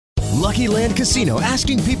Lucky Land Casino,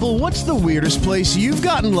 asking people, what's the weirdest place you've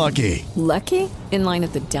gotten lucky? Lucky? In line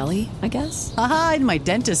at the deli, I guess? Aha, in my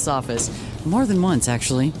dentist's office. More than once,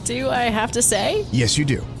 actually. Do I have to say? Yes, you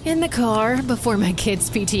do. In the car before my kids'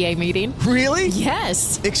 PTA meeting. Really?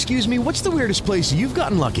 Yes. Excuse me, what's the weirdest place you've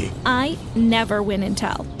gotten lucky? I never win and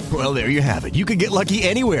tell. Well, there you have it. You can get lucky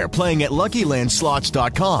anywhere, playing at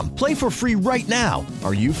LuckyLandSlots.com. Play for free right now.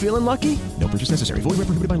 Are you feeling lucky? No purchase necessary. Void where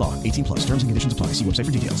prohibited by law. 18 plus. Terms and conditions apply. See website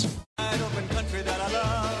for details.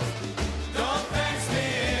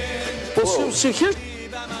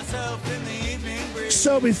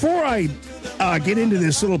 So before I get into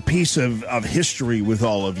this little piece of history with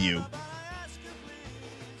all of you,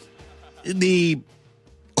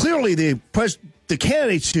 clearly the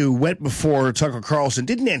candidates who went before Tucker Carlson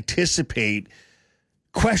didn't anticipate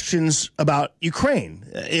questions about Ukraine.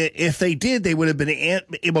 If they did, they would have been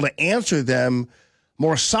able to answer them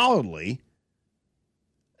more solidly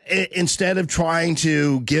instead of trying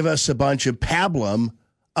to give us a bunch of pablum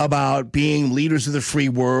about being leaders of the free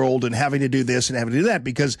world and having to do this and having to do that,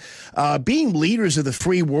 because being leaders of the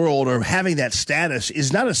free world or having that status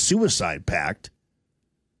is not a suicide pact.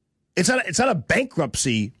 It's not a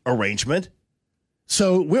bankruptcy arrangement.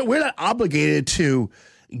 So we're not obligated to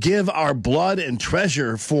give our blood and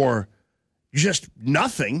treasure for just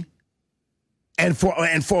nothing and for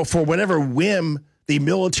whatever whim the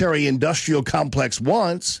military industrial complex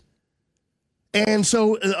wants. And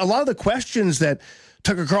so a lot of the questions that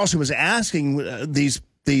Tucker Carlson was asking these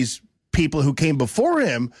people who came before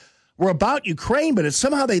him were about Ukraine, but it's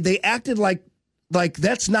somehow they acted like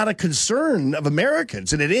that's not a concern of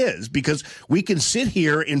Americans, and it is, because we can sit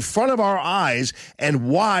here in front of our eyes and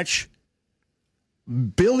watch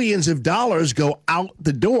billions of dollars go out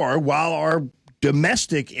the door while our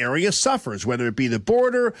domestic area suffers, whether it be the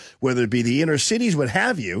border, whether it be the inner cities, what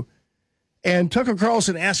have you. And Tucker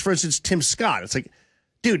Carlson asked, for instance, Tim Scott. It's like,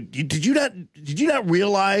 dude, did you not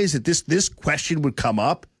realize that this question would come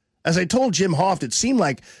up? As I told Jim Hoft, it seemed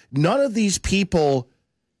like none of these people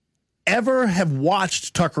ever have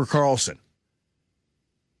watched Tucker Carlson.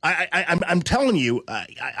 I'm telling you,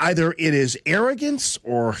 either it is arrogance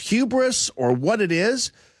or hubris or what it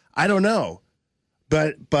is, I don't know.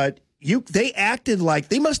 But they acted like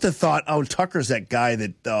they must have thought, oh, Tucker's that guy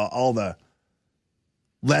that all the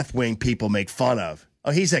left-wing people make fun of. Oh,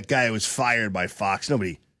 he's that guy who was fired by Fox.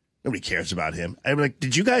 Nobody cares about him. I'm like,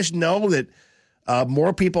 did you guys know that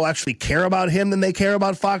more people actually care about him than they care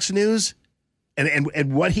about Fox News?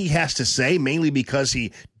 And what he has to say, mainly because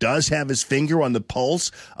he does have his finger on the pulse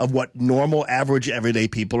of what normal, average, everyday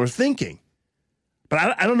people are thinking.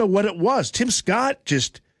 But I don't know what it was. Tim Scott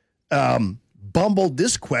just bumbled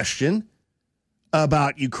this question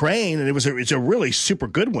about Ukraine, and it's a really super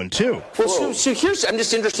good one, too. Well, so here's, I'm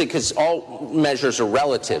just interested because all measures are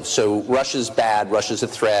relative. So Russia's bad, Russia's a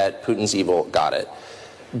threat, Putin's evil, got it.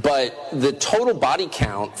 But the total body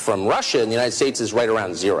count from Russia in the United States is right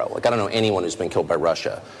around zero. Like, I don't know anyone who's been killed by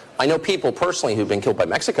Russia. I know people personally who've been killed by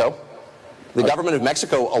Mexico. The government of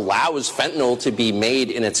Mexico allows fentanyl to be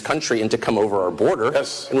made in its country and to come over our border.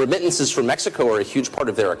 Yes. And remittances from Mexico are a huge part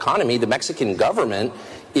of their economy. The Mexican government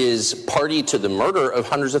is party to the murder of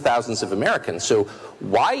hundreds of thousands of Americans. So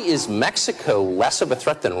why is Mexico less of a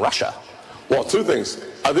threat than Russia? Well, two things.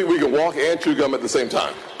 I think we can walk and chew gum at the same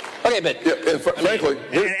time. Okay, but yeah, and frankly,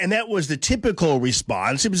 and that was the typical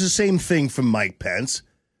response. It was the same thing from Mike Pence.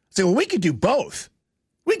 Say, well, we could do both.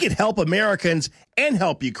 We could help Americans and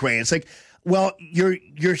help Ukraine. It's like, well,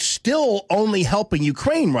 you're still only helping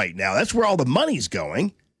Ukraine right now. That's where all the money's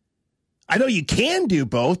going. I know you can do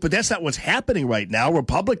both, but that's not what's happening right now.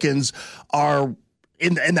 Republicans are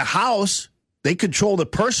in the House. They control the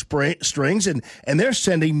purse strings, and they're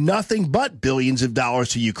sending nothing but billions of dollars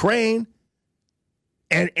to Ukraine.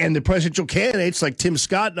 And the presidential candidates like Tim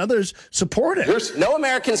Scott and others support it. There's no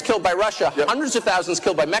Americans killed by Russia, Yep. hundreds of thousands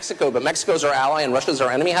killed by Mexico, but Mexico's our ally and Russia's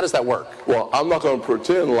our enemy. How does that work? well, I'm not going to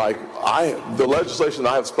pretend like the legislation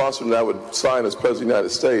I have sponsored and I would sign as President of the United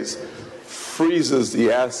States freezes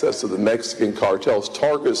the assets of the Mexican cartels,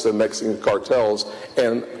 targets the Mexican cartels,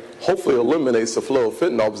 and hopefully eliminates the flow of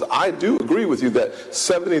fentanyl. Because I do agree with you that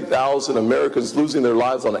 70,000 Americans losing their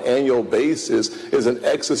lives on an annual basis is an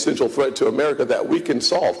existential threat to America that we can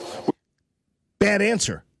solve. Bad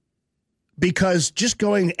answer. Because just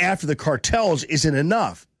going after the cartels isn't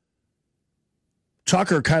enough.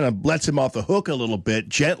 Tucker kind of lets him off the hook a little bit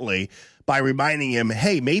gently by reminding him,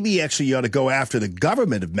 hey, maybe actually you ought to go after the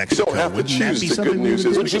government of Mexico. You don't have to Wouldn't that choose be the something good we news.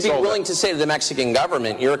 would do? Would you be willing to say to the Mexican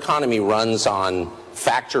government, your economy runs on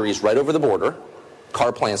factories right over the border,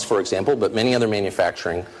 car plants, for example, but many other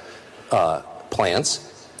manufacturing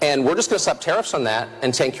plants, And we're just going to slap tariffs on that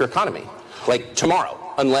and tank your economy, like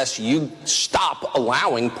tomorrow, unless you stop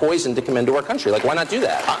allowing poison to come into our country. Like, why not do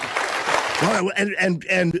that? Well,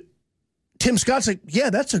 and Tim Scott's like, yeah,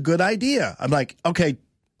 that's a good idea. I'm like, okay,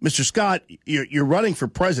 Mr. Scott, you're running for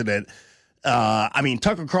president. I mean,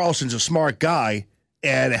 Tucker Carlson's a smart guy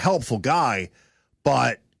and a helpful guy,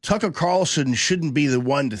 but Tucker Carlson shouldn't be the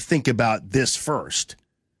one to think about this first.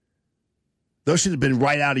 Those should have been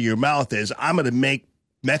right out of your mouth as I'm going to make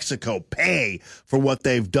Mexico pay for what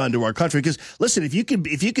they've done to our country. Because listen, if you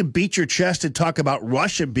can beat your chest and talk about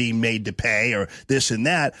Russia being made to pay or this and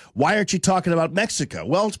that, why aren't you talking about Mexico?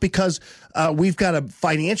 Well, it's because we've got a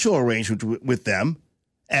financial arrangement with them,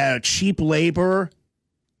 cheap labor,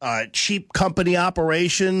 cheap company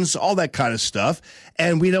operations, all that kind of stuff,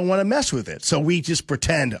 and we don't want to mess with it. So we just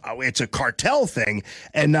pretend it's a cartel thing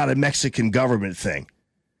and not a Mexican government thing.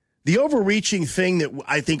 The overreaching thing that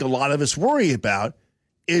I think a lot of us worry about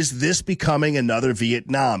is this becoming another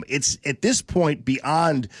Vietnam. It's at this point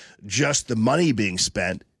beyond just the money being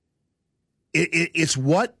spent. It's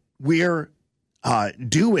what we're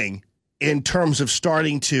doing in terms of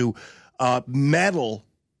starting to meddle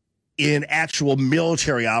in actual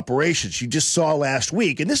military operations. You just saw last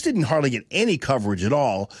week, and this didn't hardly get any coverage at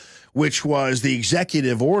all, which was the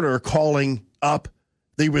executive order calling up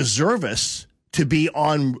the reservists to be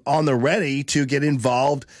on the ready to get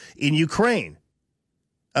involved in Ukraine.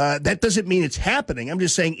 That doesn't mean it's happening. I'm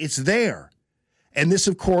just saying it's there. And this,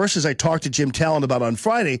 of course, as I talked to Jim Talent about on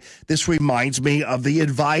Friday, this reminds me of the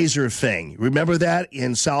advisor thing. Remember that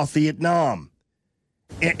in South Vietnam?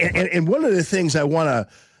 And one of the things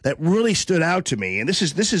that really stood out to me, and this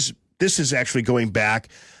is actually going back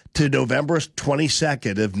to November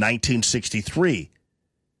 22nd of 1963.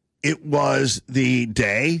 It was the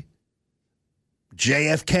day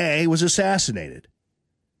JFK was assassinated.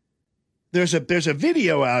 There's a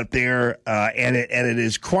video out there, and it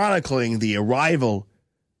is chronicling the arrival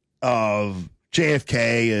of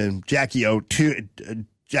JFK and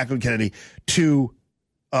Jacqueline Kennedy to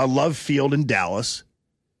Love Field in Dallas,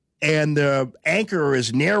 and the anchor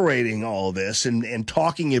is narrating all this and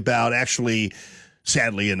talking about, actually,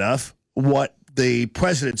 sadly enough, what the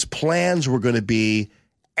president's plans were going to be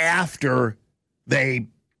after they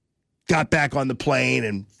got back on the plane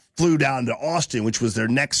and flew down to Austin, which was their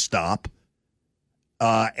next stop.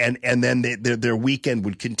 And then their weekend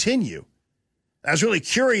would continue. I was really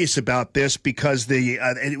curious about this because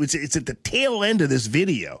it's at the tail end of this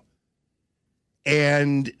video,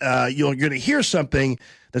 and you're going to hear something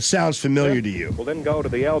that sounds familiar to you. Will then go to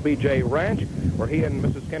the LBJ Ranch, where he and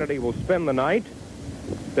Mrs. Kennedy will spend the night.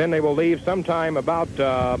 Then they will leave sometime about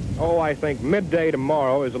I think midday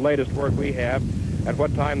tomorrow is the latest word we have at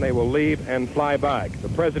what time they will leave and fly back. The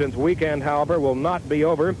president's weekend, however, will not be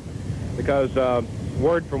over because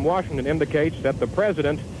word from Washington indicates that the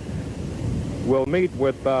president will meet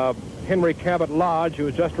with Henry Cabot Lodge, who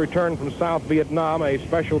has just returned from South Vietnam, a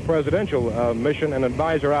special presidential mission and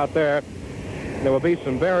advisor out there. And there will be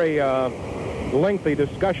some very lengthy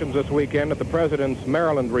discussions this weekend at the president's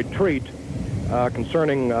Maryland retreat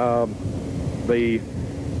concerning the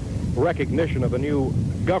recognition of a new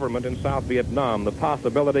government in South Vietnam. The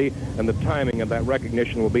possibility and the timing of that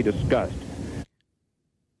recognition will be discussed.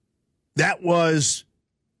 That was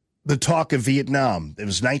the talk of Vietnam. It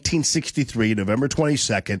was 1963, November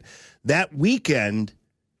 22nd. That weekend,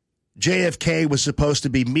 JFK was supposed to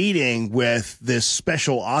be meeting with this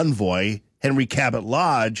special envoy, Henry Cabot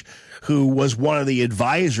Lodge, who was one of the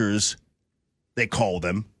advisors, they called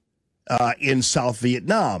him, in South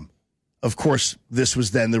Vietnam. Of course, this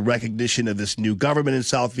was then the recognition of this new government in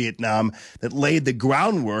South Vietnam that laid the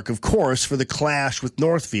groundwork, of course, for the clash with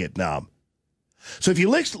North Vietnam. So if you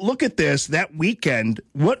look at this, that weekend,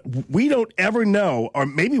 what we don't ever know, or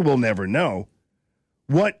maybe we'll never know,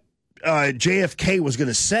 what JFK was going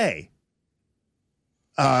to say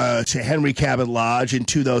to Henry Cabot Lodge and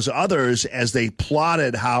to those others as they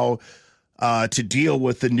plotted how to deal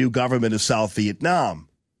with the new government of South Vietnam.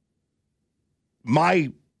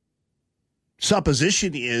 My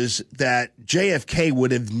supposition is that JFK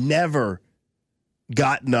would have never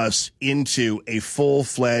gotten us into a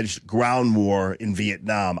full-fledged ground war in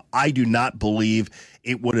Vietnam. I do not believe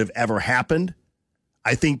it would have ever happened.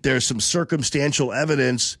 I think there's some circumstantial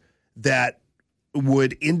evidence that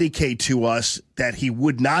would indicate to us that he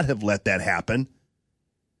would not have let that happen.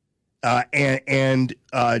 And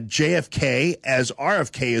JFK, as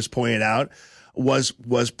RFK has pointed out, was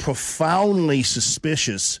profoundly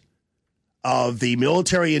suspicious of the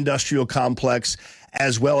military-industrial complex,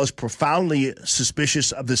 as well as profoundly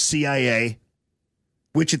suspicious of the CIA,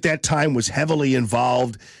 which at that time was heavily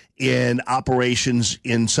involved in operations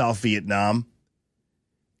in South Vietnam.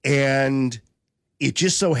 And it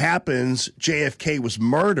just so happens JFK was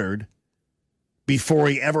murdered before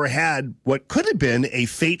he ever had what could have been a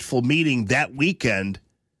fateful meeting that weekend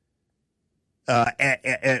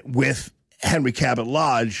with Henry Cabot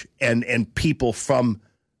Lodge and people from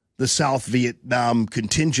the South Vietnam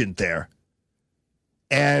contingent there.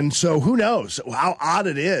 And so who knows how odd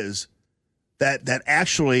it is that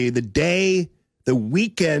actually the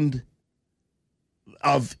weekend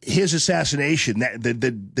of his assassination,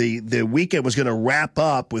 that the weekend was going to wrap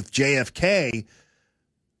up with JFK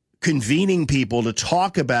convening people to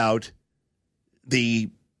talk about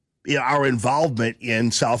our involvement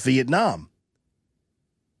in South Vietnam.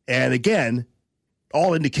 And again,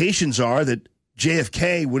 all indications are that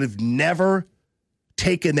JFK would have never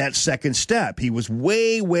taken that second step. He was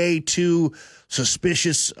way, way too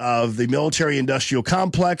suspicious of the military-industrial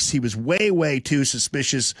complex. He was way, way too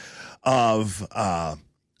suspicious of the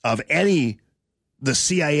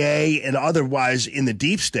CIA and otherwise in the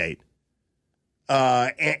deep state.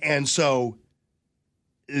 And so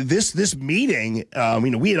this meeting,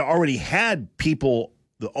 we had already had people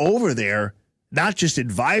over there, not just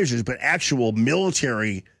advisors, but actual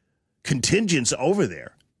military contingents over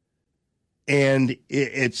there. And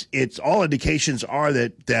it's all indications are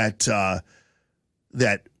that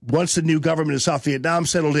once the new government of South Vietnam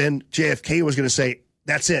settled in, JFK was going to say,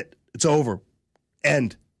 that's it. It's over.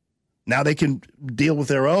 End. Now they can deal with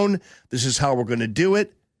their own. This is how we're going to do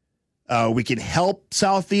it. We can help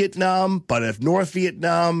South Vietnam, but if North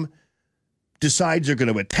Vietnam decides they're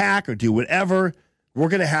going to attack or do whatever, we're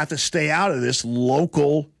going to have to stay out of this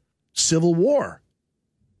local civil war.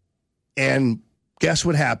 And guess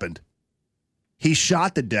what happened? He's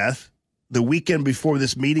shot to death the weekend before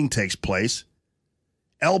this meeting takes place.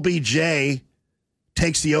 LBJ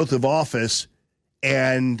takes the oath of office,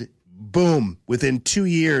 and boom, within 2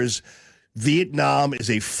 years, Vietnam is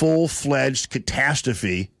a full-fledged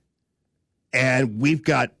catastrophe, and we've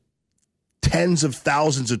got tens of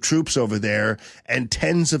thousands of troops over there, and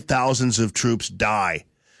tens of thousands of troops die.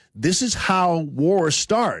 This is how wars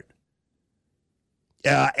start.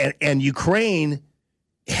 And Ukraine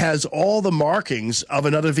has all the markings of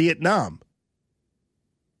another Vietnam.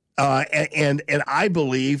 And I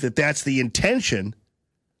believe that that's the intention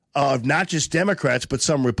of not just Democrats, but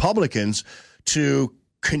some Republicans to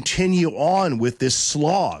continue on with this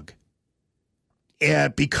slog.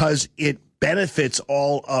 And because it benefits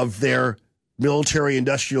all of their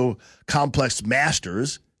military-industrial complex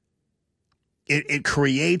masters, it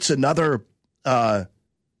creates another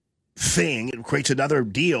thing. It creates another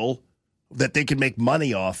deal that they can make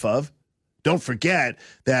money off of. Don't forget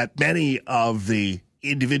that many of the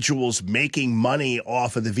individuals making money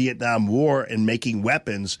off of the Vietnam War and making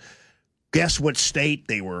weapons, guess what state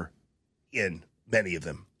they were in, many of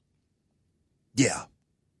them? Yeah,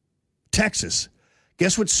 Texas.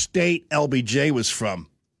 Guess what state LBJ was from?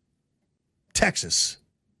 Texas.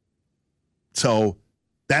 So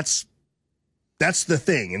that's the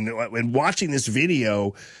thing. And watching this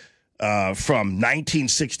video from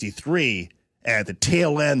 1963 at the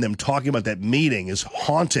tail end, them talking about that meeting is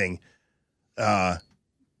haunting and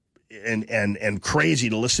crazy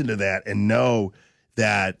to listen to that and know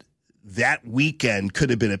that weekend could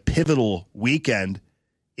have been a pivotal weekend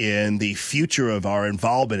in the future of our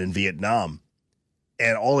involvement in Vietnam.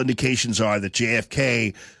 And all indications are that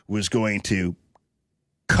JFK was going to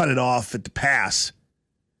cut it off at the pass,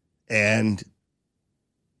 and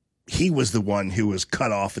he was the one who was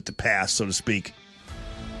cut off at the pass, so to speak.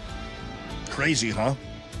 Crazy, huh?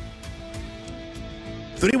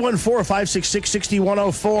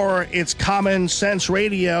 314-566-6104. It's Common Sense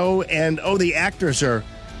Radio, and the actors are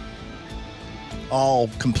all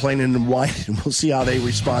complaining and whining. We'll see how they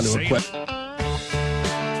respond to a question.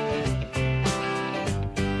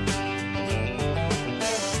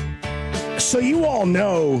 So you all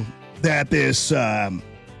know that this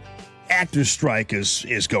actors strike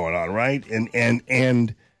is going on, right?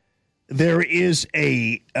 And there is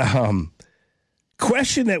a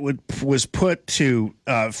question that was put to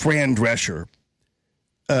Fran Drescher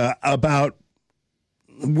about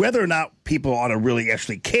whether or not people ought to really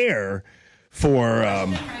actually care for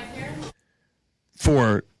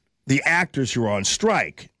the actors who are on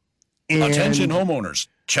strike. And attention, homeowners.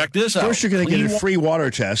 Check this out. First, you're going to get a free water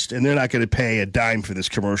test, and they're not going to pay a dime for this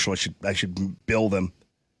commercial. I should bill them.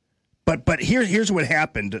 But here's what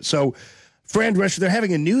happened. So, Fran Drescher, they're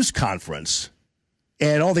having a news conference,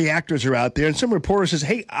 and all the actors are out there, and some reporter says,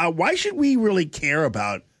 hey, why should we really care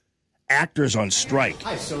about actors on strike?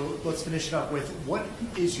 Hi, so let's finish it up with what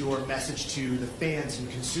is your message to the fans and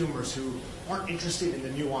consumers who aren't interested in the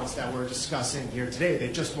nuance that we're discussing here today.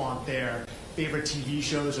 They just want their favorite TV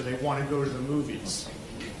shows or they want to go to the movies.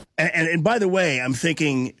 And by the way, I'm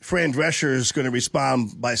thinking Fran Drescher is going to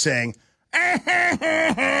respond by saying,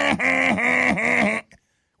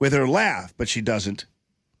 with her laugh, but she doesn't.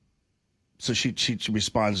 So she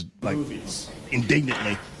responds like movies.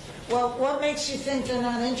 Indignantly. Well, what makes you think they're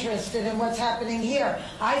not interested in what's happening here?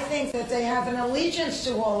 I think that they have an allegiance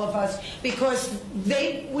to all of us because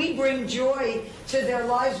we bring joy to their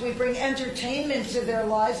lives, we bring entertainment to their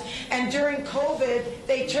lives, and during COVID,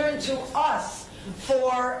 they turned to us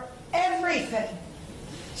for everything.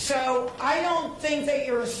 So I don't think that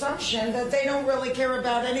your assumption that they don't really care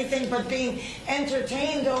about anything but being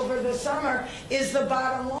entertained over the summer is the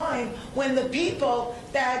bottom line, when the people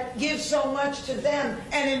that give so much to them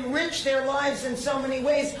and enrich their lives in so many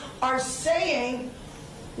ways are saying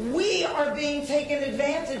we are being taken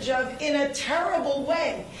advantage of in a terrible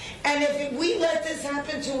way. And if we let this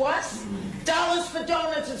happen to us, dollars for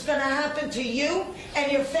donuts, it's going to happen to you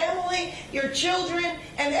and your family, your children,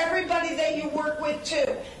 and everybody that you work with too.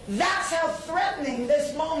 That's how threatening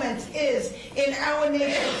this moment is in our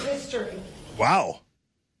nation's history. Wow.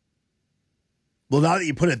 Well, now that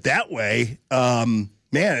you put it that way, man,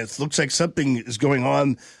 it looks like something is going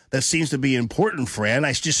on that seems to be important, Fran.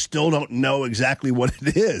 I just still don't know exactly what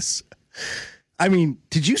it is. I mean,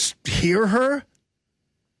 did you hear her?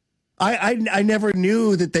 I never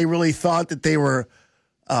knew that they really thought that they were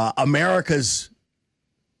America's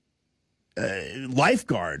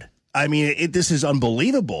lifeguard. I mean, this is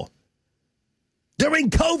unbelievable. During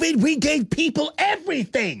COVID, we gave people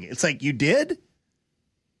everything. It's like, you did?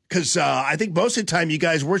 Because I think most of the time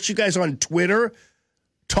weren't you guys on Twitter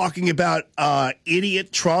talking about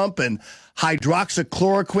idiot Trump and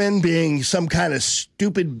hydroxychloroquine being some kind of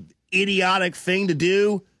stupid, idiotic thing to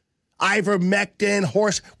do? Ivermectin,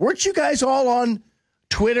 horse. Weren't you guys all on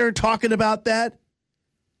Twitter talking about that?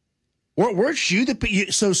 Weren't you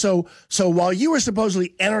so while you were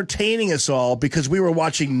supposedly entertaining us all because we were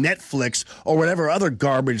watching Netflix or whatever other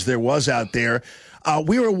garbage there was out there,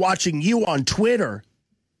 we were watching you on Twitter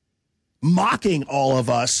mocking all of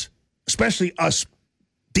us, especially us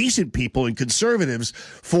decent people and conservatives,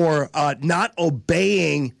 for not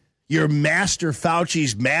obeying your master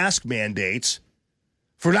Fauci's mask mandates,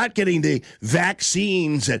 for not getting the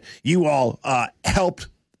vaccines that you all helped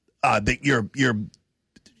that your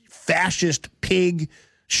fascist pig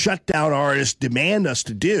shutdown artists demand us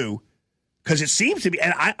to do, because it seems to be,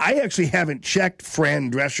 and I actually haven't checked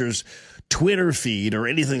Fran Drescher's Twitter feed or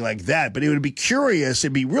anything like that, but it would be curious,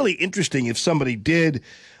 it'd be really interesting if somebody did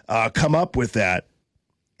come up with that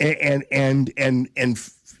and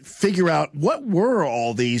figure out what were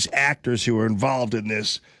all these actors who were involved in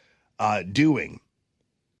this doing.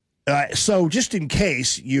 So just in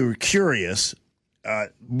case you're curious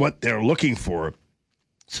what they're looking for,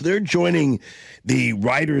 so they're joining the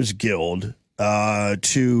Writers Guild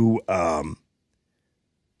to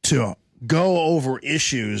go over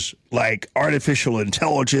issues like artificial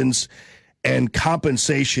intelligence and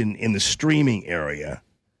compensation in the streaming area.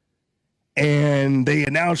 And they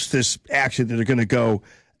announced this action that they're going to go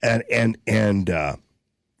and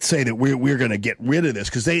say that we're going to get rid of this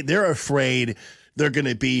because they're afraid they're going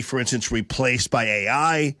to be, for instance, replaced by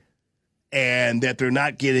AI, and that they're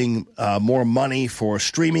not getting more money for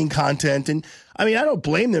streaming content. And I mean, I don't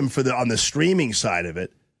blame them on the streaming side of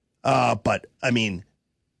it, but I mean,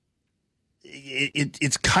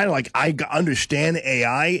 it's kind of like I understand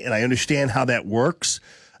AI and I understand how that works,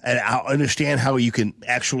 and I understand how you can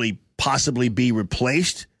actually possibly be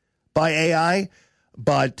replaced by AI.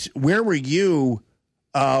 But where were you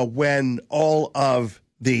when all of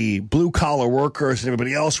the blue-collar workers and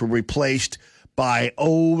everybody else were replaced by,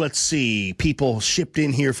 let's see, people shipped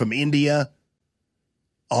in here from India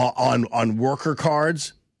on worker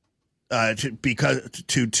cards to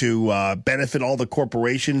benefit all the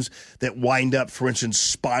corporations that wind up, for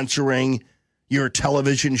instance, sponsoring your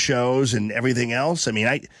television shows and everything else? I mean,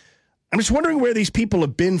 I'm just wondering where these people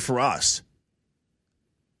have been for us.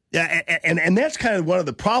 Yeah, and that's kind of one of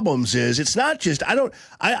the problems. Is it's not just I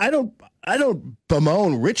don't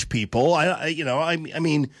bemoan rich people. I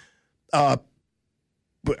mean, one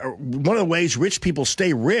of the ways rich people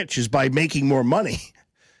stay rich is by making more money,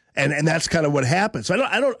 and that's kind of what happens. So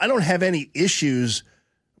I don't have any issues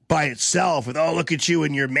by itself with, look at you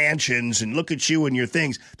and your mansions and look at you and your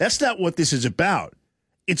things. That's not what this is about.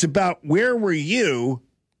 It's about where were you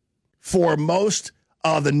for most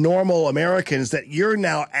of the normal Americans that you're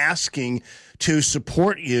now asking to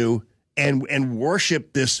support you and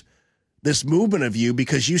worship this movement of you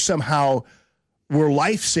because you somehow were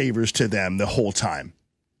lifesavers to them the whole time.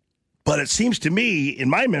 But it seems to me, in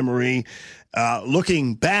my memory,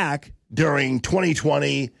 looking back during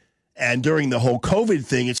 2020 and during the whole COVID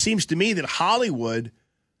thing, it seems to me that Hollywood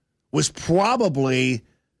was probably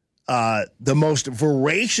the most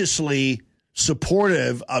voraciously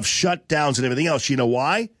supportive of shutdowns and everything else. You know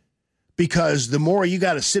why? Because the more you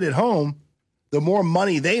got to sit at home, the more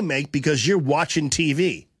money they make because you're watching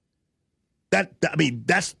TV.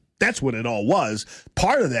 That's what it all was.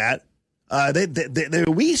 Part of that,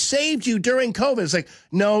 we saved you during COVID. It's like,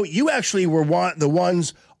 no, you actually were the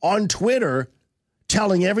ones on Twitter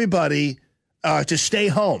telling everybody to stay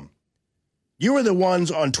home. You were the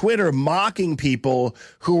ones on Twitter mocking people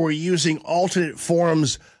who were using alternate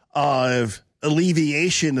forms of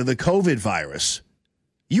alleviation of the COVID virus.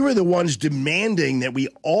 You were the ones demanding that we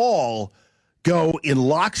all go in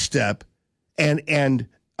lockstep and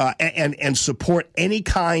support any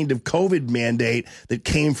kind of COVID mandate that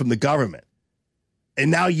came from the government.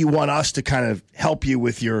 And now you want us to kind of help you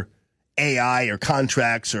with your AI or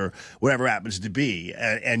contracts or whatever it happens to be,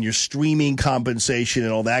 and your streaming compensation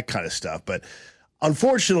and all that kind of stuff. But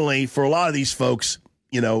unfortunately, for a lot of these folks,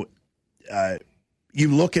 you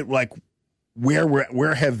look at like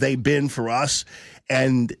where have they been for us,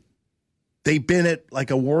 and they've been at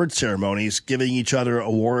like award ceremonies, giving each other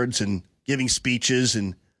awards and giving speeches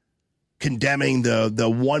and condemning the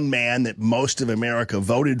one man that most of America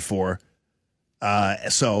voted for.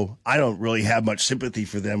 So I don't really have much sympathy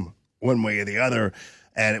for them one way or the other.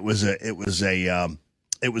 And it was a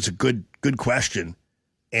good question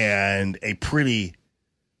and a pretty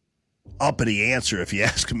uppity answer, if you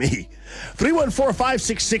ask me.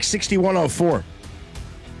 314-566-6104.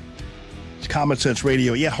 It's Common Sense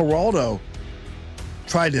Radio. Yeah, Geraldo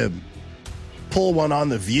tried to pull one on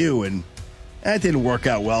The View, and that didn't work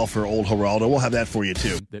out well for old Geraldo. We'll have that for you,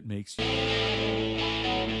 too. That makes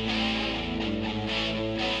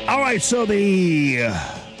All right, so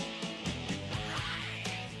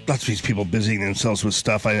lots of these people busying themselves with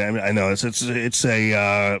stuff. I know it's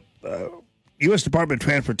a U.S. Department of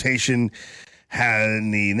Transportation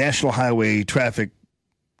and the National Highway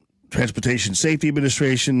Transportation Safety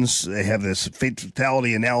Administrations. They have this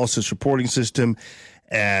fatality analysis reporting system,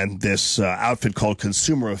 and this outfit called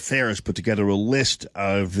Consumer Affairs put together a list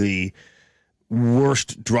of the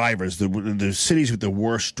worst drivers, the cities with the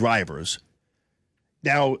worst drivers.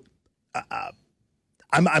 Now,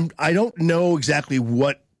 I don't know exactly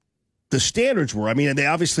what the standards were. I mean, they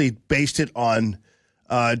obviously based it on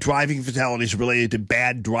driving fatalities related to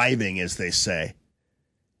bad driving, as they say.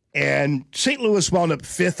 And St. Louis wound up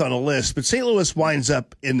 5th on a list, but St. Louis winds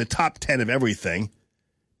up in the top 10 of everything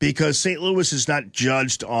because St. Louis is not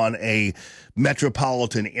judged on a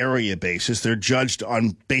metropolitan area basis. They're judged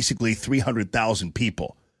on basically 300,000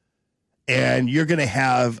 people. And you're going to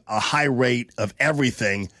have a high rate of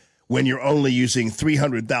everything when you're only using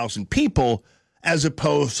 300,000 people as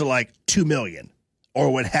opposed to like 2 million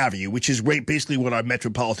or what have you, which is basically what our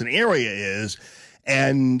metropolitan area is.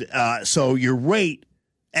 And so your rate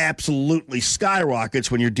absolutely skyrockets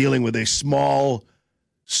when you're dealing with a small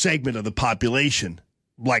segment of the population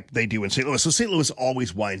like they do in St. Louis. So St. Louis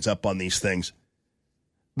always winds up on these things.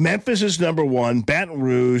 Memphis is number 1, Baton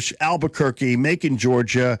Rouge, Albuquerque, Macon,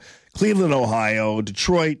 Georgia, Cleveland, Ohio,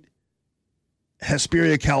 Detroit,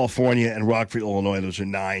 Hesperia, California, and Rockford, Illinois. Those are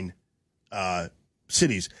 9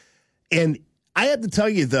 cities. And I have to tell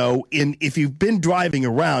you, though, if you've been driving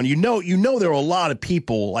around, you know there are a lot of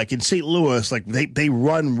people, like in St. Louis, like they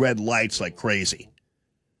run red lights like crazy.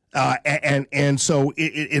 But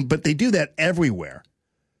they do that everywhere.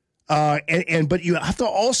 But you have to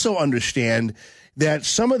also understand that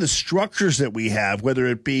some of the structures that we have, whether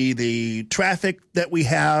it be the traffic that we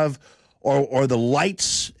have or the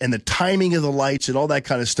lights and the timing of the lights and all that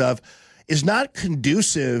kind of stuff, is not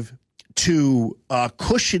conducive to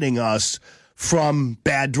cushioning us from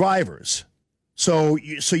bad drivers. So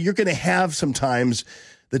you're going to have sometimes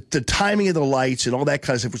the timing of the lights and all that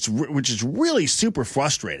kind of stuff, which is really super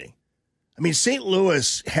frustrating. I mean, St.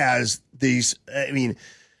 Louis has these,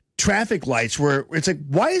 traffic lights where it's like,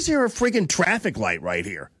 why is there a freaking traffic light right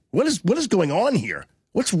here? What is going on here?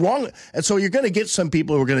 What's wrong? And so you're going to get some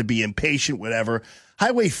people who are going to be impatient, whatever.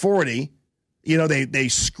 Highway 40, they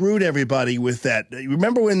screwed everybody with that.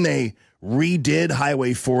 Remember when they redid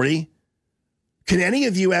Highway 40? Can any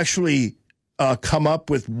of you actually come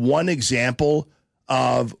up with one example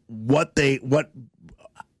of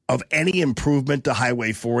of any improvement to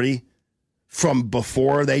Highway 40 from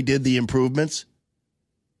before they did the improvements?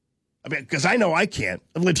 I mean, because I know I can't.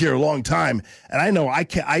 I've lived here a long time, and I know I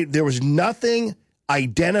can't. There was nothing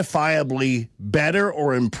identifiably better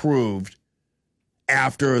or improved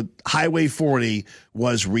after Highway 40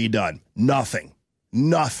 was redone? Nothing.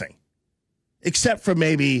 Except for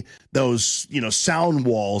maybe those, sound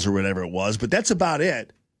walls or whatever it was, but that's about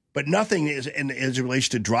it. But nothing is in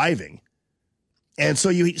relation to driving. And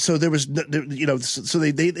so there was, so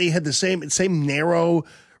they had the same narrow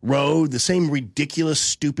road, the same ridiculous,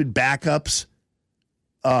 stupid backups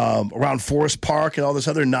around Forest Park and all this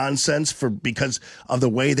other nonsense because of the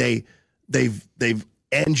way they've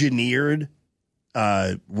engineered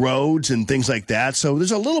roads and things like that. So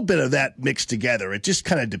there's a little bit of that mixed together. It just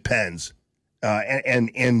kind of depends.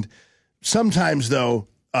 And sometimes though,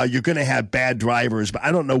 you're going to have bad drivers, but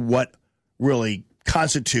I don't know what really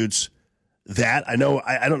constitutes that. I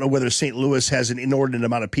don't know whether St. Louis has an inordinate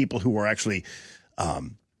amount of people who are actually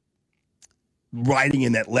riding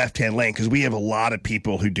in that left-hand lane, because we have a lot of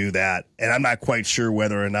people who do that, and I'm not quite sure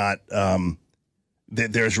whether or not that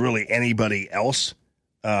there's really anybody else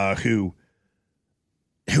who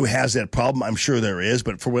has that problem. I'm sure there is,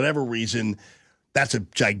 but for whatever reason, that's a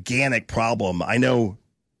gigantic problem. I know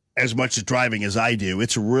as much as driving as I do,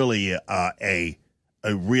 it's really a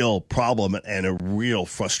real problem and a real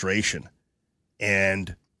frustration.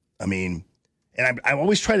 And I mean, and I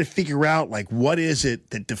always try to figure out, like, what is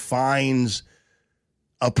it that defines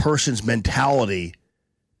a person's mentality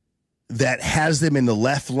that has them in the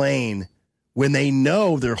left lane when they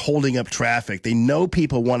know they're holding up traffic. They know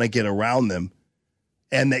people want to get around them,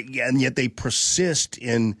 and yet they persist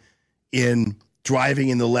in driving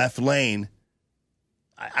in the left lane.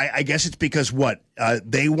 I guess it's because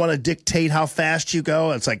they want to dictate how fast you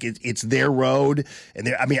go. It's like it's their road,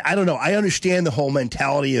 and I don't know. I understand the whole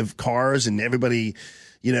mentality of cars and everybody,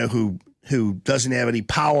 who doesn't have any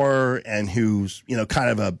power and who's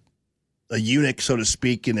kind of a eunuch, so to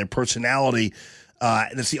speak, in their personality.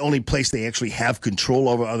 And it's the only place they actually have control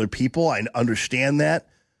over other people. I understand that,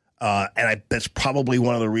 and that's probably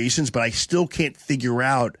one of the reasons. But I still can't figure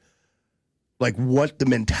out, like, what the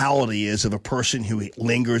mentality is of a person who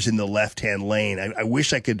lingers in the left-hand lane. I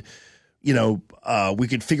wish I could, we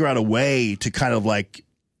could figure out a way to kind of like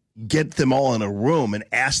get them all in a room and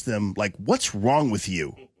ask them, like, what's wrong with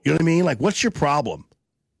you? You know what I mean? Like, what's your problem?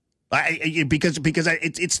 Because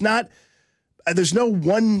it's not, there's no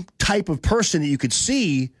one type of person that you could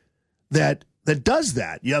see that does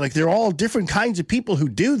that. Like, they're all different kinds of people who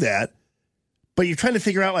do that. But you're trying to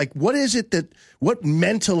figure out, like, what is it what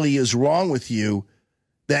mentally is wrong with you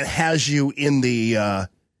that has you in that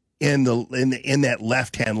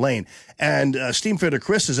left-hand lane? And Steamfitter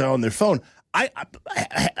Chris is on their phone. I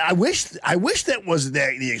wish that was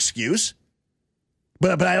the excuse,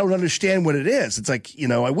 but I don't understand what it is. It's like,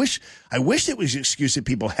 I wish it was the excuse that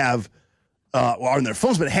people have on their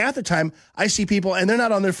phones. But half the time I see people and they're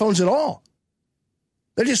not on their phones at all.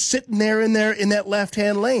 They're just sitting there in that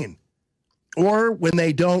left-hand lane. Or when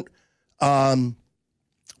they don't, like,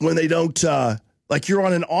 you're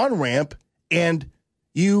on an on-ramp and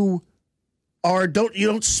you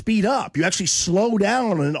don't speed up. You actually slow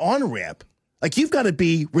down on an on-ramp. Like, you've got to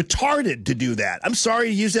be retarded to do that. I'm sorry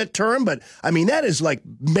to use that term, but I mean, that is like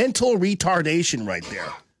mental retardation right there.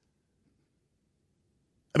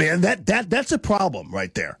 I mean, that's a problem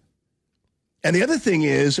right there. And the other thing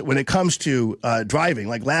is, when it comes to driving,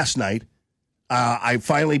 like last night, I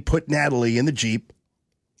finally put Natalie in the Jeep,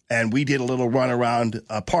 and we did a little run around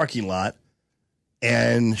a parking lot,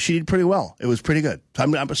 and she did pretty well. It was pretty good.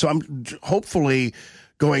 So I'm hopefully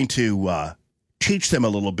going to teach them a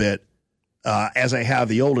little bit as I have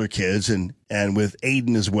the older kids and with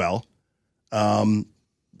Aiden as well, and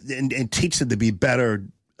teach them to be better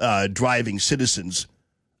driving citizens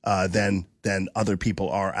than other people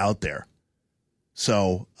are out there.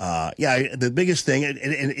 So, the biggest thing, and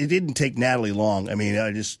it didn't take Natalie long. I mean,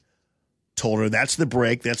 I just told her that's the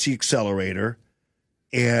brake, that's the accelerator,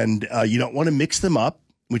 and you don't want to mix them up,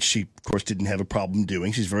 which she, of course, didn't have a problem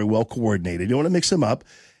doing. She's very well coordinated. You don't want to mix them up.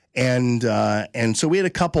 And so we had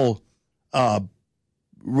a couple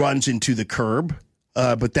runs into the curb,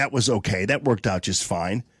 but that was okay. That worked out just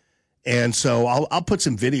fine. And so I'll put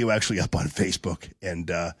some video actually up on Facebook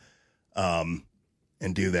and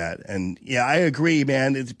do that. And yeah, I agree,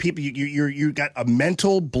 man. It's people, you got a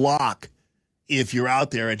mental block if you're out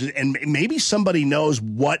there, and maybe somebody knows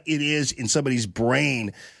what it is in somebody's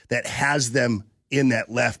brain that has them in that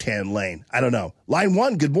left-hand lane. I don't know. Line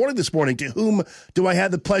one, good morning this morning. To whom do I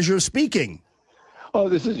have the pleasure of speaking? Oh,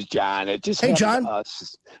 this is John. Hey, John.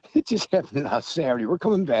 It just happened Saturday. We're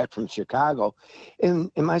coming back from Chicago, and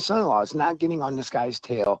my son-in-law is not getting on this guy's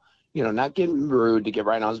tail, not getting rude to get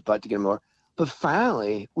right on his butt to get him more. But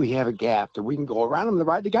finally, we have a gap that we can go around him.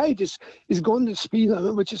 The guy just is going to the speed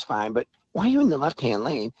limit, which is fine. But why are you in the left-hand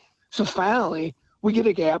lane? So finally, we get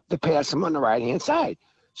a gap to pass him on the right-hand side.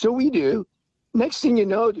 So we do. Next thing you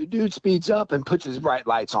know, the dude speeds up and puts his bright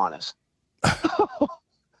lights on us.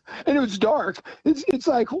 And it was dark. It's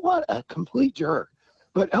like, what a complete jerk.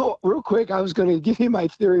 But real quick, I was going to give you my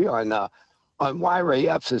theory on why Ray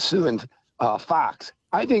Epps is suing Fox.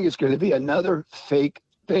 I think it's going to be another fake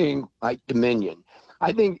thing like Dominion.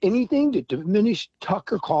 I think anything to diminish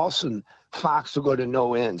Tucker Carlson, Fox will go to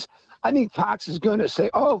no ends. I think Fox is going to say,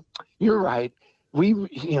 "Oh, you're right.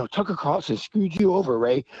 Tucker Carlson screwed you over,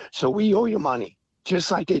 Ray. So we owe you money,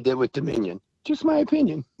 just like they did with Dominion." Just my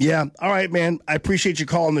opinion. Yeah. All right, man. I appreciate you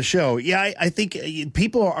calling the show. Yeah, I think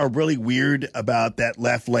people are really weird about that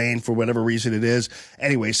left lane for whatever reason it is.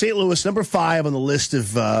 Anyway, St. Louis, number 5 on the list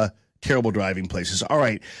of terrible driving places. All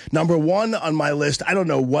right. Number 1 on my list, I don't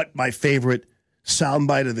know what my favorite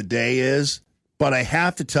soundbite of the day is, but I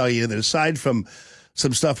have to tell you that aside from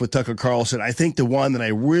some stuff with Tucker Carlson, I think the one that I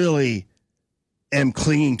really am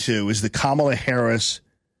clinging to is the Kamala Harris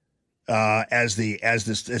as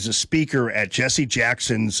a speaker at Jesse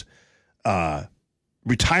Jackson's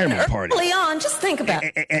retirement party. Early on, just think about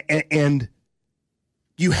it. And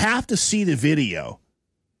you have to see the video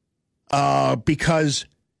because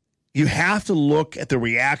you have to look at the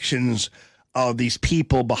reactions of these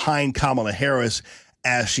people behind Kamala Harris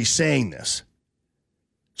as she's saying this.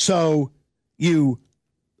 So you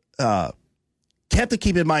have to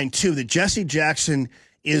keep in mind, too, that Jesse Jackson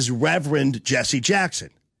is Reverend Jesse Jackson.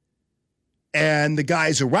 And the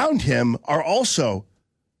guys around him are also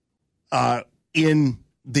in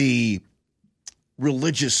the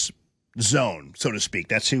religious zone, so to speak.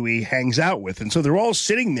 That's who he hangs out with. And so they're all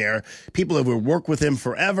sitting there, people who have worked with him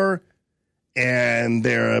forever, and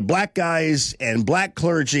they're black guys and black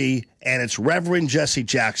clergy, and it's Reverend Jesse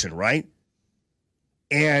Jackson, right?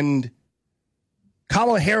 And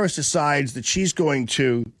Kamala Harris decides that she's going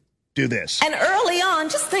to do this. And early on,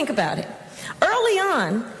 just think about it. Early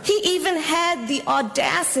on, he even had the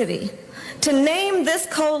audacity to name this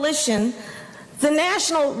coalition the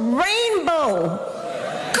National Rainbow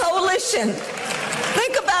Coalition.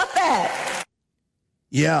 Think about that.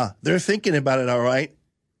 Yeah, they're thinking about it, all right.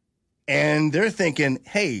 And they're thinking,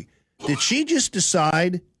 hey, did she just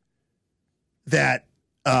decide that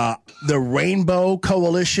the Rainbow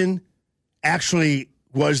Coalition actually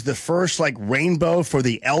was the first, rainbow for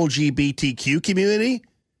the LGBTQ community?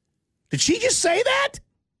 Did she just say that?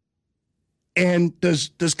 And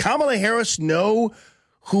does Kamala Harris know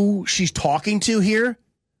who she's talking to here?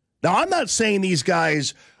 Now, I'm not saying these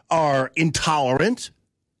guys are intolerant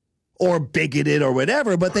or bigoted or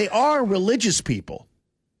whatever, but they are religious people.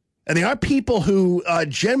 And they are people who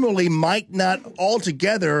generally might not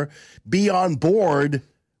altogether be on board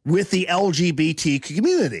with the LGBT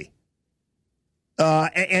community.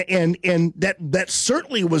 And that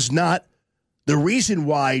certainly was not the reason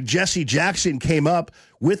why Jesse Jackson came up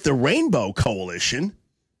with the Rainbow Coalition.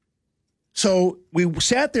 So we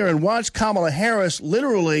sat there and watched Kamala Harris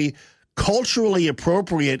literally culturally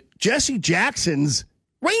appropriate Jesse Jackson's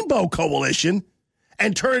Rainbow Coalition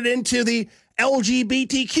and turn it into the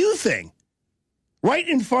LGBTQ thing right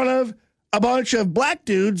in front of a bunch of black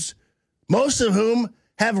dudes, most of whom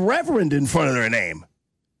have Reverend in front of their name.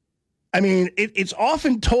 I mean, it's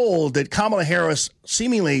often told that Kamala Harris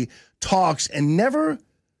seemingly talks and never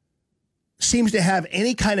seems to have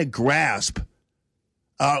any kind of grasp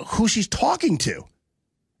who she's talking to.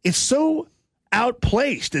 It's so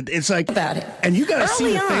outplaced. It's like, about it. And you got to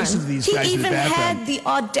see the Early faces on, of these guys he in the even background. had the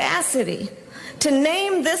audacity to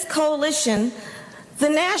name this coalition the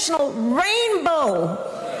National Rainbow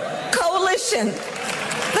Coalition.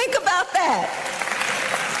 Think about that.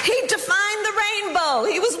 He defined the rainbow.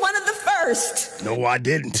 He was one of the first. No, I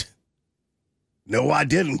didn't. No, I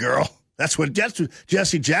didn't, girl. That's what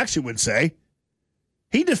Jesse Jackson would say.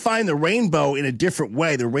 He defined the rainbow in a different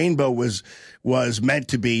way. The rainbow was meant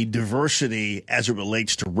to be diversity as it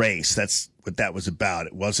relates to race. That's what that was about.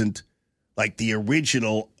 It wasn't like the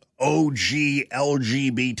original OG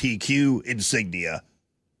LGBTQ insignia.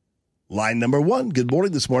 Line number 1. Good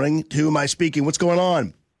morning this morning. To who am I speaking? What's going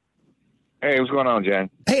on? Hey, what's going on, Jan?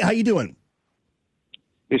 Hey, how you doing?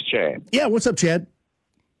 It's Chad. Yeah, what's up, Chad?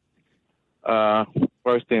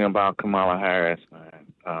 First thing about Kamala Harris, man.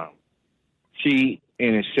 She,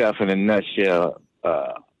 in itself, in a nutshell,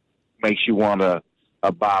 makes you want to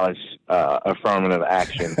abolish affirmative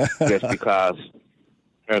action just because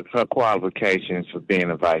her qualifications for being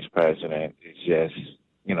a vice president is just,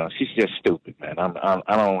 she's just stupid, man.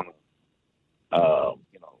 I don't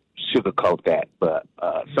sugarcoat that, but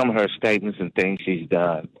some of her statements and things she's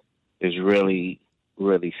done is really,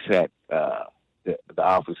 really set the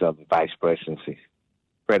office of the vice presidency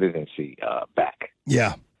back.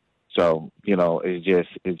 Yeah. So, it's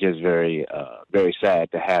just very, very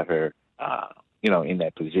sad to have her, in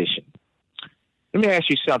that position. Let me ask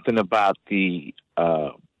you something about the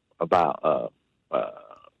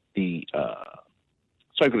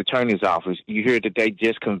Circuit Attorney's Office. You hear that they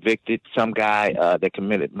just convicted some guy that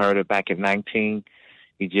committed murder back in 19.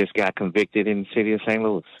 He just got convicted in the city of St.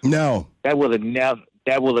 Louis. No, that would have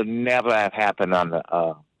never have happened under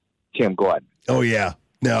Kim Gordon. Oh yeah,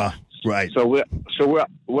 no, right. So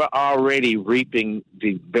we're already reaping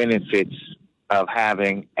the benefits of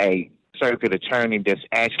having a circuit attorney that's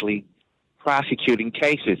actually prosecuting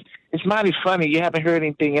cases. It's mighty funny. You haven't heard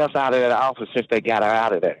anything else out of that office since they got her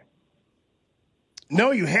out of there.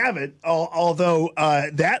 No, you haven't. Although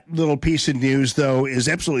that little piece of news, though, is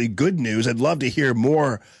absolutely good news. I'd love to hear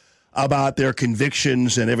more about their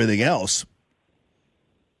convictions and everything else.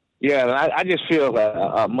 Yeah, I just feel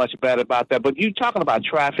much better about that. But you talking about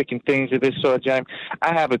traffic and things of this sort, James,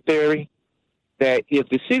 I have a theory that if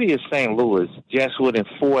the city of St. Louis just would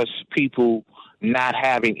enforce people not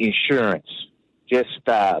having insurance, just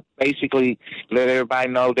basically let everybody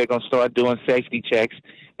know they're going to start doing safety checks.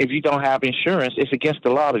 If you don't have insurance, it's against the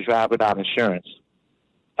law to drive without insurance.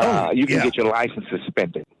 You can get your license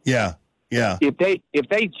suspended. Yeah, yeah. If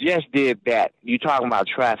they just did that, you talking about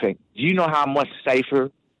traffic. Do you know how much safer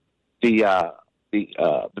the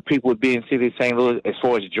people would be in the city of St. Louis as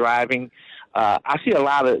far as driving? I see a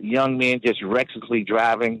lot of young men just recklessly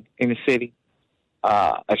driving in the city,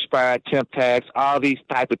 expired temp tags, all these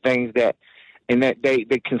type of things that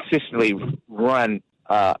they consistently run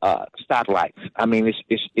stoplights. I mean,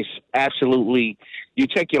 it's absolutely, you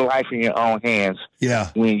take your life in your own hands. Yeah.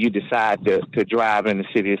 When you decide to drive in the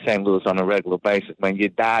city of St. Louis on a regular basis, when you're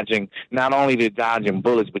dodging, not only you're dodging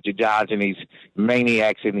bullets, but you're dodging these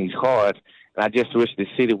maniacs in these cars. And I just wish the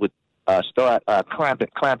city would start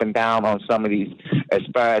clamping down on some of these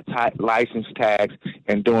expired license tags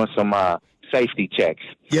and doing some safety checks.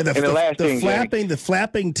 Yeah, the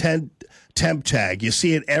flapping temp tag. You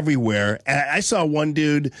see it everywhere. And I saw one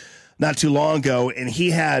dude not too long ago, and he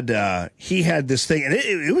had this thing, and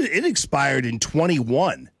it expired in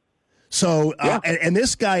 21. So and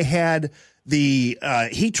this guy had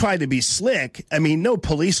he tried to be slick. I mean, no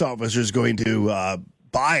police officer is going to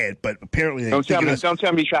buy it, but apparently don't tell me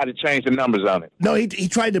he tried to change the numbers on it. No, he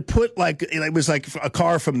tried to put it was like a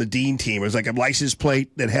car from the Dean team. It was like a license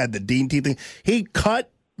plate that had the Dean team thing. He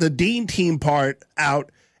cut the Dean team part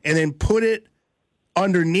out and then put it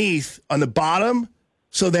underneath on the bottom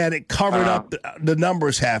so that it covered up the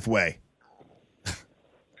numbers halfway.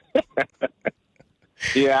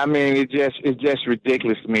 Yeah, I mean, it's just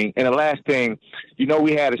ridiculous to me. And the last thing,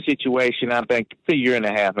 we had a situation, I think, a year and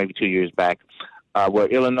a half, maybe 2 years back, where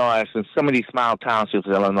Illinois and some of these small townships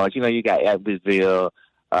in Illinois, you got Edwardsville,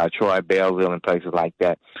 Troy, Belleville, and places like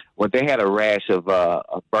that, where they had a rash of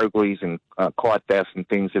burglaries and car thefts and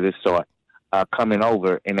things of this sort coming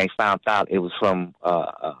over, and they found out it was from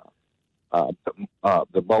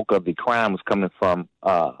the bulk of the crime was coming from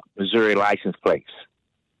Missouri license plates.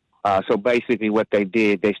 So basically what they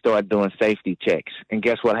did, they started doing safety checks. And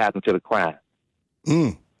guess what happened to the crime?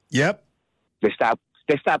 Yep. They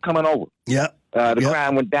stopped coming over. Yep. The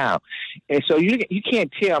crime went down. And so you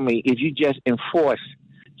can't tell me if you just enforce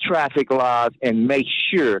traffic laws and make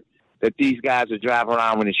sure that these guys are driving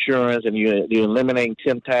around with insurance and you're eliminating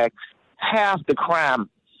temp tags, half the crime,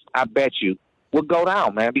 I bet you, will go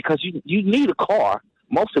down, man, because you need a car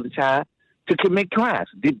most of the time to commit crimes,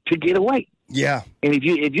 to get away. Yeah. And if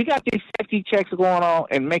you got these safety checks going on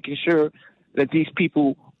and making sure that these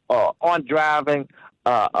people aren't driving,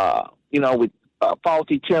 with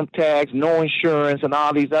faulty temp tags, no insurance, and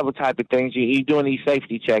all these other type of things, you're doing these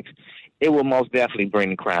safety checks, it will most definitely bring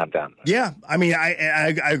the crime down. Yeah, I mean,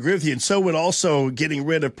 I agree with you. And so would also getting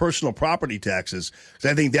rid of personal property taxes,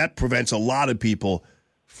 because I think that prevents a lot of people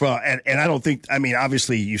from, and I don't think, I mean,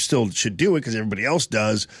 obviously you still should do it because everybody else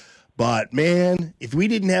does. But, man, if we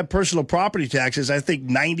didn't have personal property taxes, I think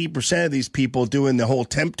 90% of these people doing the whole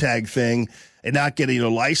temp tag thing and not getting their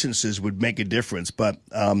licenses would make a difference. But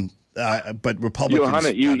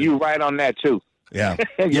Republicans... You're right on that, too. Yeah.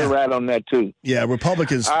 You're right on that, too. Yeah,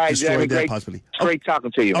 Republicans destroyed that possibility. Great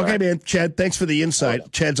talking to you. Okay, man. Chad, thanks for the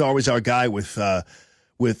insight. Chad's always our guy with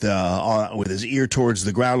his ear towards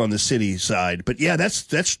the ground on the city side. But, yeah,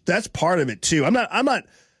 that's part of it, too. I'm not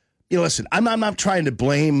listen, I'm not trying to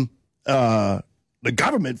blame the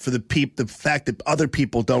government for the fact that other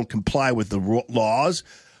people don't comply with the laws,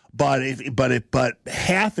 but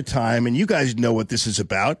half the time, and you guys know what this is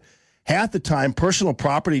about, half the time personal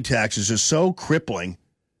property taxes are so crippling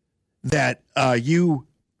that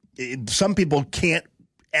some people can't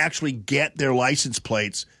actually get their license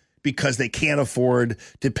plates because they can't afford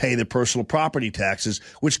to pay the personal property taxes,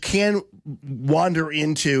 which can wander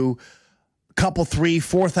into a couple,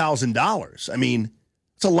 $3,000-$4,000. I mean,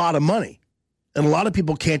 it's a lot of money. And a lot of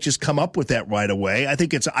people can't just come up with that right away. I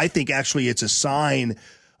think actually it's a sign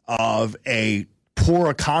of a poor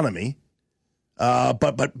economy.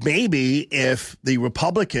 But maybe if the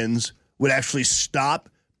Republicans would actually stop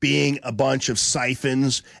being a bunch of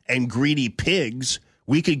siphons and greedy pigs,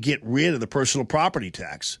 we could get rid of the personal property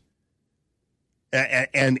tax.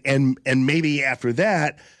 And maybe after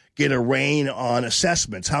that, get a rein on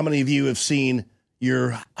assessments. How many of you have seen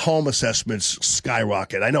your home assessments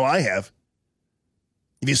skyrocket? I know I have.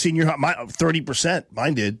 Have you seen your 30%?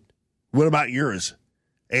 Mine did. What about yours?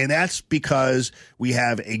 And that's because we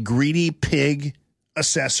have a greedy pig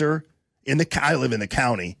assessor I live in the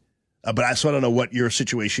county, but I don't know what your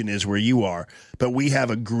situation is where you are. But we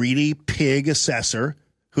have a greedy pig assessor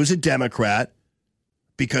who's a Democrat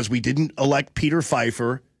because we didn't elect Peter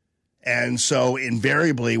Pfeiffer. And so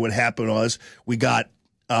invariably what happened was we got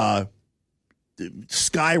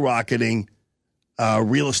skyrocketing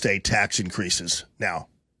real estate tax increases now,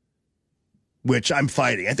 which I'm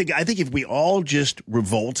fighting. I think if we all just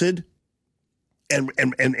revolted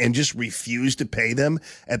and just refused to pay them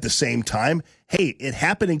at the same time, hey, it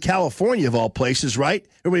happened in California of all places, right?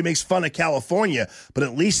 Everybody makes fun of California, but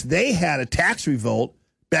at least they had a tax revolt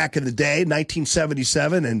back in the day,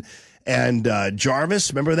 1977, and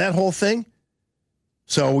Jarvis, remember that whole thing?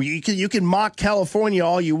 So you can mock California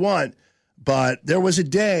all you want, but there was a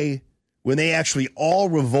day when they actually all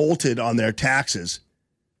revolted on their taxes.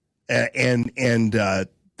 And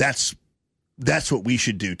that's what we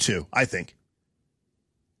should do too, I think.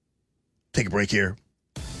 Take a break here.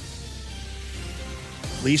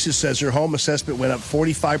 Lisa says her home assessment went up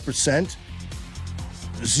 45%.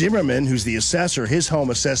 Zimmerman, who's the assessor, his home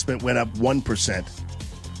assessment went up 1%.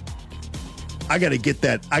 I got to get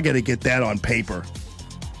that on paper.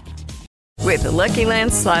 With the Lucky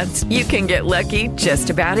Land Slots, you can get lucky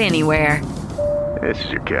just about anywhere. This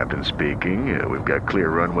is your captain speaking. We've got clear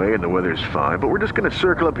runway and the weather's fine, but we're just going to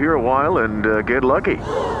circle up here a while and get lucky.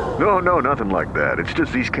 No, nothing like that. It's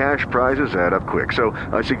just these cash prizes add up quick. So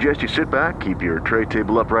I suggest you sit back, keep your tray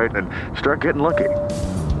table upright, and start getting lucky.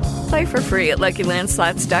 Play for free at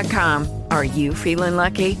LuckyLandSlots.com. Are you feeling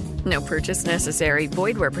lucky? No purchase necessary.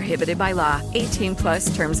 Void where prohibited by law.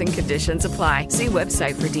 18+ terms and conditions apply. See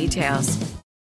website for details.